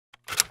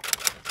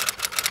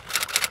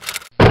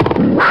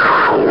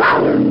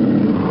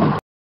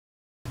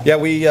Yeah,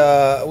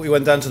 we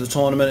went down to the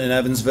tournament in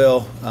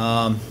Evansville.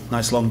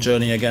 Nice long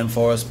journey again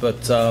for us,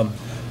 but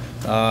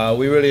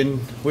we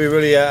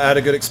really had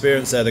a good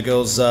experience there. The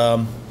girls,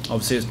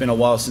 obviously, it's been a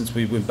while since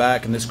we've been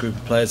back, and this group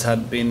of players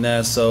hadn't been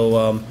there,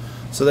 so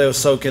they were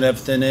soaking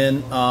everything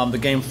in. The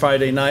game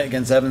Friday night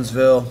against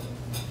Evansville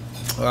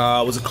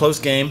was a close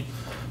game.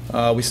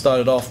 We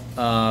started off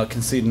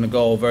conceding a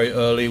goal very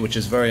early, which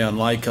is very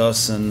unlike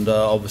us, and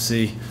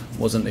obviously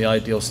wasn't the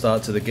ideal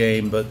start to the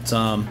game, but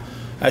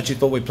I actually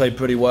thought we played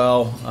pretty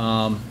well.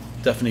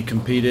 Definitely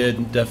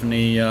competed,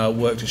 definitely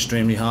worked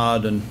extremely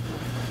hard, and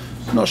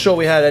I'm not sure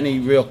we had any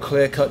real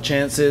clear-cut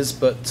chances,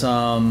 but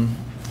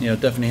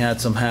definitely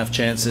had some half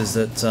chances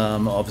that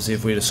obviously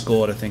if we'd have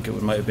scored, I think it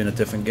might have been a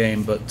different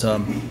game. But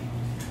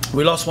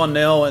we lost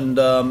 1-0, and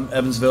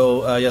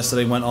Evansville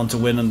yesterday went on to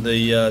win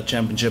the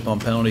championship on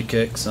penalty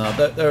kicks.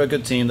 They're a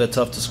good team. They're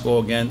tough to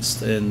score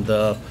against, and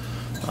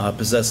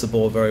possess the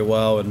ball very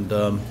well.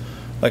 And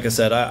like I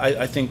said,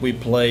 I think we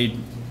played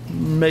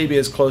maybe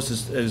as close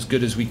as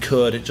good as we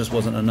could. It just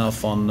wasn't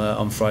enough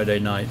on Friday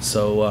night.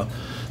 So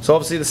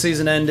obviously the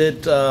season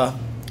ended,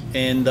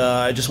 and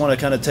I just want to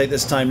kind of take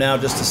this time now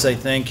just to say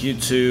thank you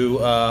to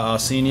our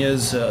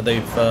seniors.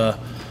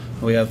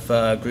 We have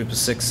a group of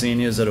 6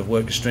 seniors that have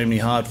worked extremely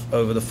hard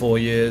over the 4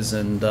 years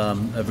and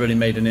have really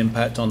made an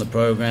impact on the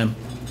program.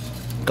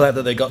 Glad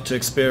that they got to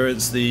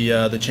experience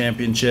the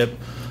championship.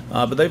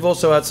 But they've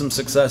also had some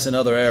success in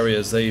other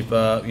areas. We've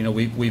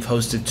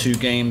hosted 2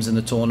 games in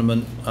the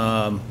tournament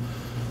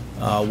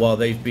while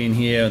they've been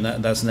here, and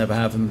that's never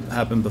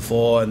happened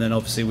before. And then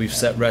obviously we've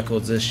set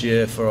records this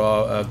year for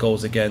our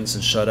goals against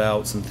and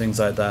shutouts and things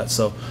like that.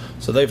 So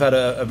they've had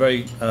a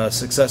very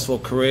successful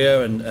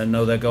career, and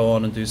know they'll go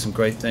on and do some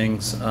great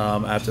things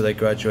after they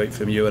graduate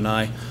from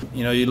UNI.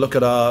 You look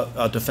at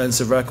our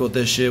defensive record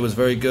this year was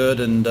very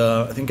good, and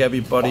I think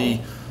everybody.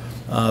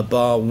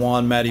 Bar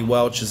one, Maddie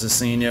Welch is a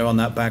senior on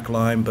that back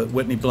line, but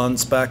Whitney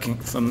Blunt's back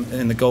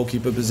in the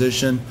goalkeeper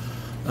position.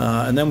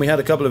 And then we had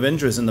a couple of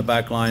injuries in the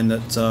back line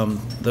that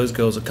those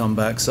girls have come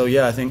back. So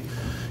yeah, I think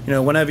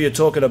whenever you're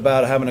talking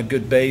about having a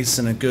good base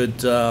and a good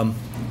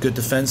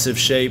defensive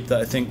shape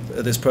that I think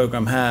this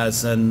program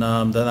has, then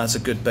that's a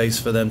good base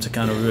for them to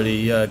kind of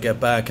really get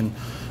back.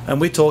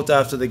 And we talked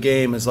after the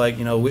game, it's like,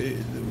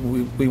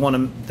 we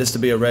want this to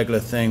be a regular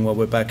thing where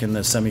we're back in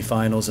the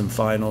semifinals and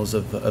finals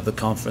of the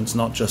conference,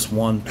 not just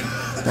one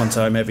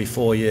time every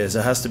 4 years.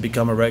 It has to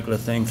become a regular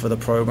thing for the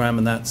program,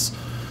 and that's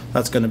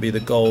going to be the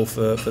goal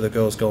for the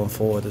girls going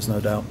forward, there's no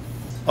doubt.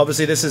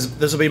 Obviously,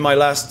 this will be my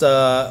last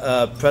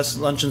press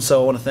luncheon,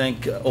 so I want to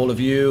thank all of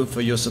you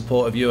for your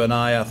support of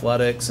UNI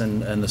athletics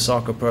and the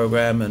soccer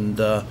program. And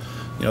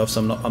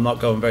I'm not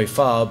going very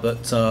far,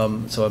 but so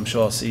I'm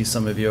sure I'll see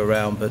some of you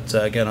around. But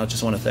again, I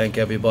just want to thank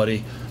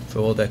everybody for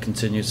all their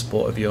continued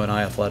support of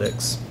UNI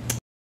athletics.